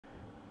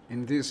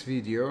In this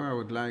video I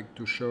would like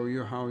to show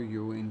you how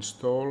you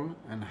install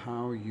and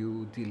how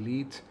you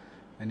delete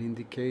an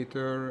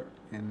indicator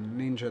in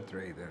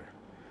NinjaTrader.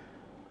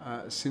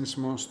 Since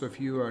most of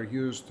you are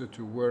used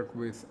to work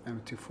with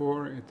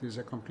MT4, it is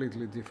a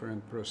completely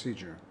different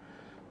procedure.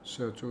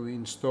 So to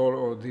install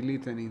or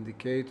delete an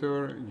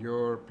indicator,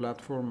 your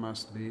platform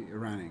must be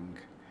running.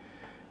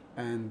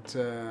 And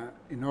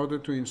in order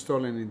to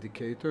install an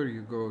indicator,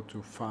 you go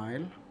to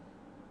File,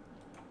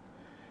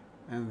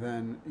 and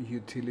then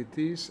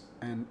Utilities,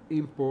 and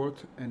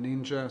import a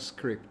Ninja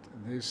script.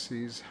 This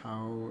is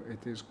how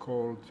it is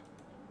called.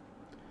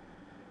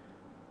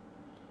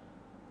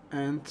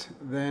 And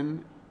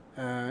then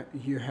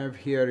you have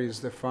here is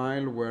the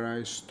file where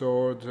I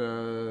stored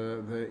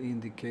the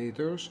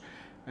indicators,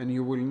 and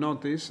you will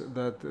notice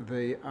that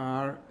they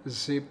are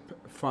zip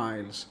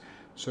files.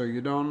 So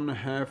you don't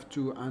have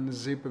to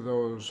unzip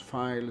those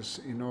files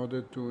in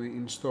order to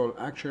install.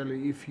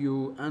 Actually, if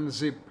you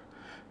unzip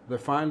the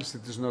files,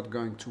 it is not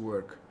going to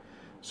work.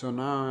 So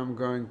now I'm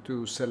going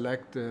to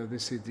select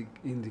this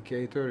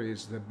indicator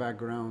is the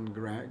background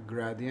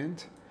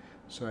gradient.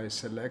 So I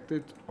select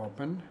it,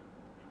 open.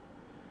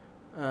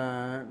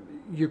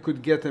 You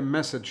could get a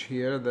message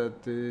here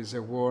that is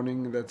a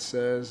warning that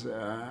says,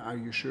 are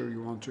you sure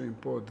you want to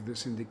import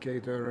this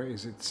indicator?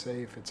 Is it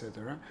safe,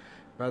 etc.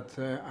 But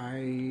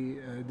I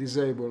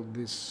disabled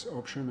this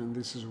option, and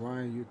this is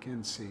why you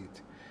can see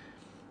it.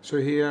 So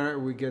here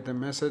we get a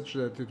message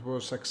that it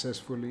was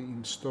successfully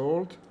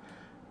installed,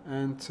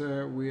 and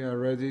we are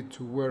ready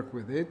to work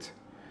with it.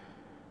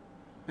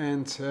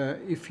 And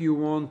if you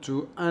want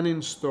to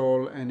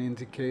uninstall an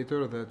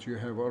indicator that you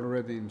have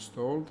already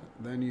installed,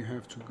 then you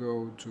have to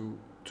go to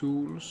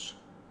Tools,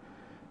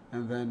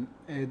 and then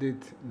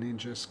Edit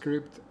Ninja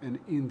Script and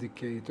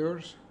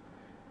Indicators.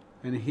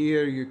 And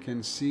here you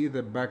can see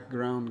the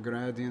background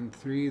gradient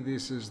 3.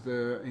 This is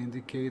the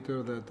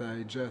indicator that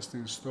I just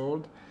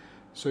installed.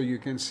 So you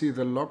can see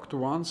the locked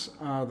ones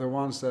are the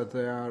ones that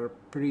they are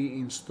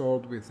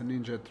pre-installed with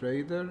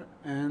NinjaTrader,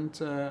 and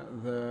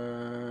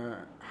the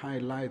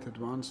highlighted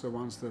ones, the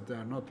ones that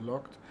are not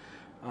locked,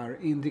 are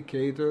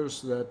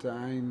indicators that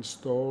I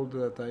installed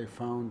that I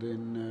found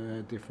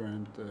in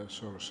different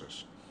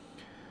sources.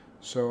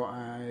 So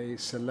I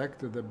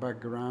select the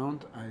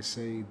background, I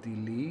say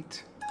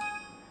delete.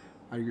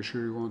 Are you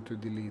sure you want to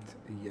delete?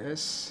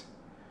 Yes.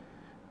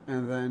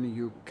 And then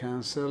you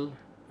cancel,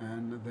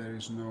 and there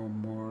is no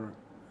more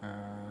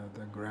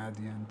the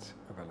gradient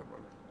available.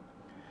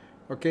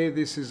 Okay,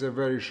 this is a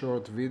very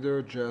short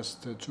video,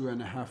 just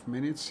 2.5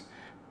 minutes,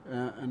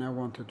 and I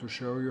wanted to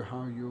show you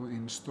how you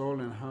install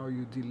and how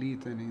you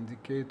delete an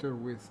indicator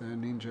with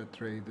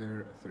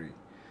NinjaTrader 3.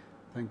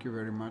 Thank you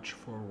very much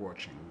for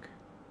watching.